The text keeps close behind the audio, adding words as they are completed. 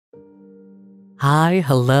Hi,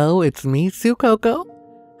 hello, it's me, SuCoco.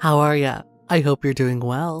 How are ya? I hope you're doing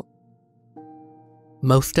well.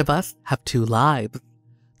 Most of us have two lives,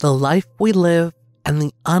 the life we live and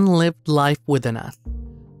the unlived life within us.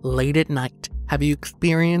 Late at night, have you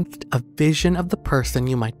experienced a vision of the person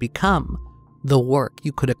you might become, the work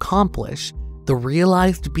you could accomplish, the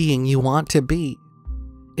realized being you want to be?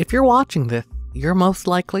 If you're watching this, you're most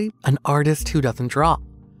likely an artist who doesn't draw.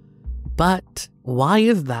 But why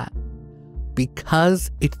is that?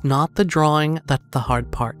 Because it's not the drawing that's the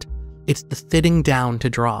hard part. It's the sitting down to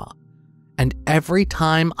draw. And every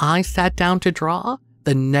time I sat down to draw,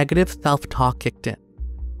 the negative self-talk kicked in.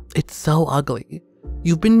 It's so ugly.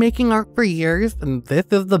 You've been making art for years and this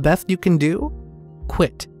is the best you can do?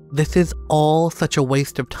 Quit. This is all such a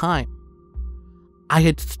waste of time. I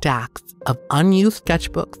had stacks of unused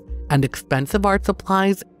sketchbooks and expensive art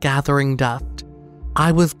supplies gathering dust.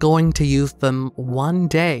 I was going to use them one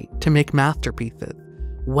day to make masterpieces,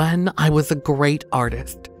 when I was a great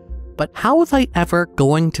artist. But how was I ever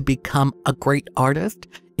going to become a great artist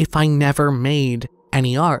if I never made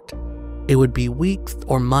any art? It would be weeks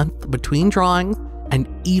or months between drawings, and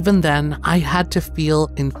even then I had to feel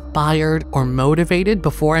inspired or motivated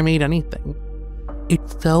before I made anything.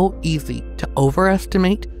 It's so easy to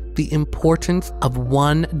overestimate the importance of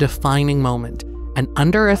one defining moment and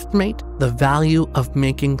underestimate the value of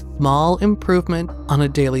making small improvements on a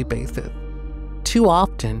daily basis. Too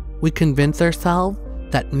often, we convince ourselves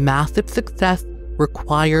that massive success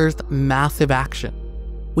requires massive action.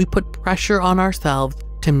 We put pressure on ourselves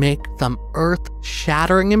to make some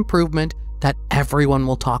earth-shattering improvement that everyone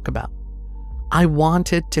will talk about. I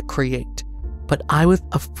wanted to create, but I was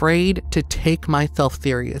afraid to take myself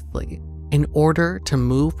seriously. In order to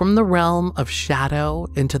move from the realm of shadow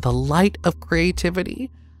into the light of creativity,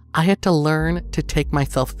 I had to learn to take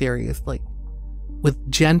myself seriously. With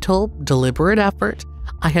gentle, deliberate effort,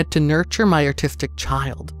 I had to nurture my artistic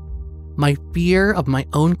child. My fear of my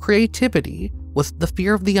own creativity was the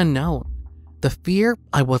fear of the unknown, the fear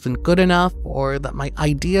I wasn't good enough, or that my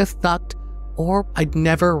ideas sucked, or I'd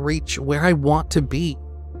never reach where I want to be.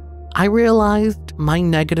 I realized my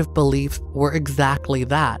negative beliefs were exactly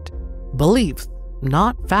that. Beliefs,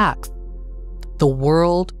 not facts. The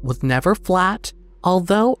world was never flat,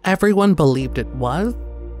 although everyone believed it was.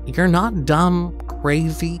 You're not dumb,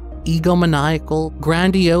 crazy, egomaniacal,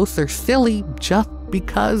 grandiose, or silly just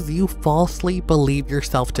because you falsely believe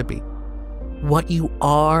yourself to be. What you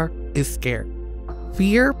are is scared.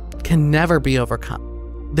 Fear can never be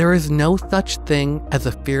overcome. There is no such thing as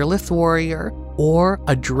a fearless warrior or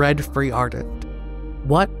a dread-free artist.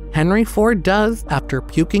 What Henry Ford does after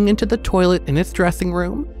puking into the toilet in his dressing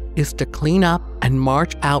room is to clean up and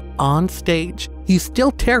march out on stage. He's still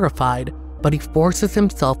terrified, but he forces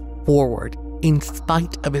himself forward in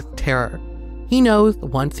spite of his terror. He knows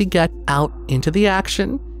once he gets out into the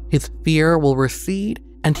action, his fear will recede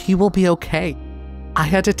and he will be okay. I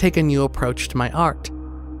had to take a new approach to my art.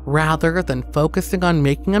 Rather than focusing on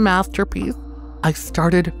making a masterpiece, I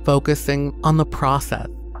started focusing on the process,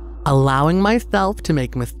 allowing myself to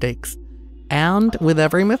make mistakes. And with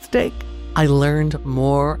every mistake, I learned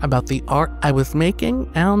more about the art I was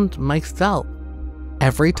making and myself.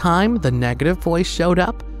 Every time the negative voice showed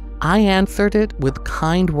up, I answered it with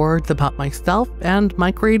kind words about myself and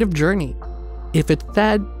my creative journey. If it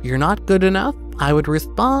said, "You're not good enough," I would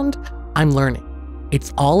respond, "I'm learning."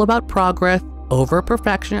 It's all about progress over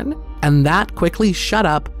perfection, and that quickly shut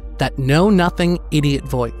up that know-nothing idiot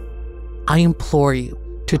voice. I implore you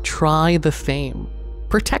to try the same.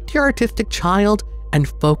 Protect your artistic child and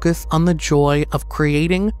focus on the joy of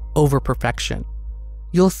creating over perfection.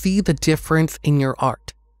 You'll see the difference in your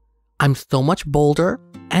art. I'm so much bolder,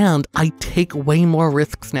 and I take way more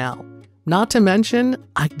risks now. Not to mention,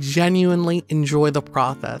 I genuinely enjoy the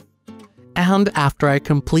process. And after I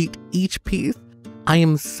complete each piece, I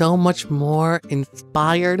am so much more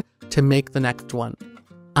inspired to make the next one.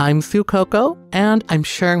 I'm SuCoco, and I'm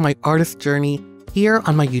sharing my artist journey here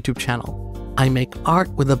on my YouTube channel. I make art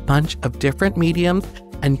with a bunch of different mediums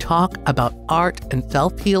and talk about art and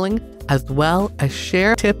self-healing, as well as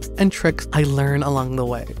share tips and tricks I learn along the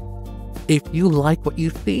way. If you like what you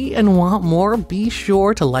see and want more, be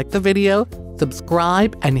sure to like the video,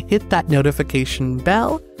 subscribe, and hit that notification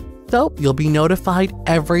bell so you'll be notified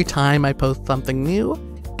every time I post something new,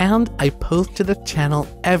 and I post to this channel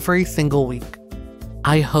every single week.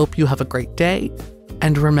 I hope you have a great day,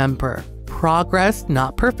 and remember, progress,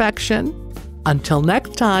 not perfection. Until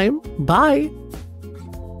next time, bye!